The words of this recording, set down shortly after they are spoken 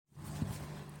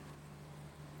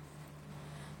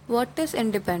What is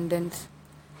independence?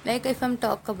 Like if I'm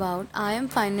talk about I am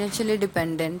financially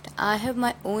dependent. I have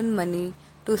my own money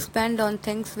to spend on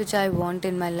things which I want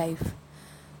in my life.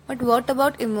 But what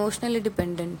about emotionally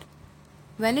dependent?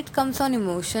 When it comes on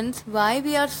emotions, why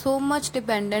we are so much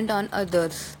dependent on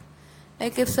others?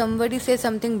 Like if somebody says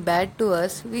something bad to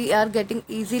us, we are getting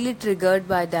easily triggered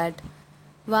by that.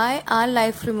 Why our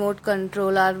life remote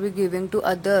control are we giving to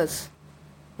others?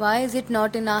 Why is it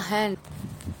not in our hand?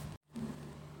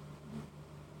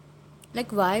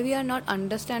 Like why we are not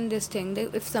understand this thing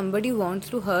that if somebody wants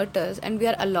to hurt us and we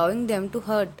are allowing them to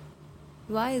hurt,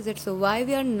 why is it so? Why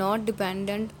we are not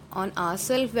dependent on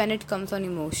ourselves when it comes on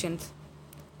emotions?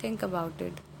 Think about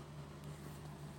it.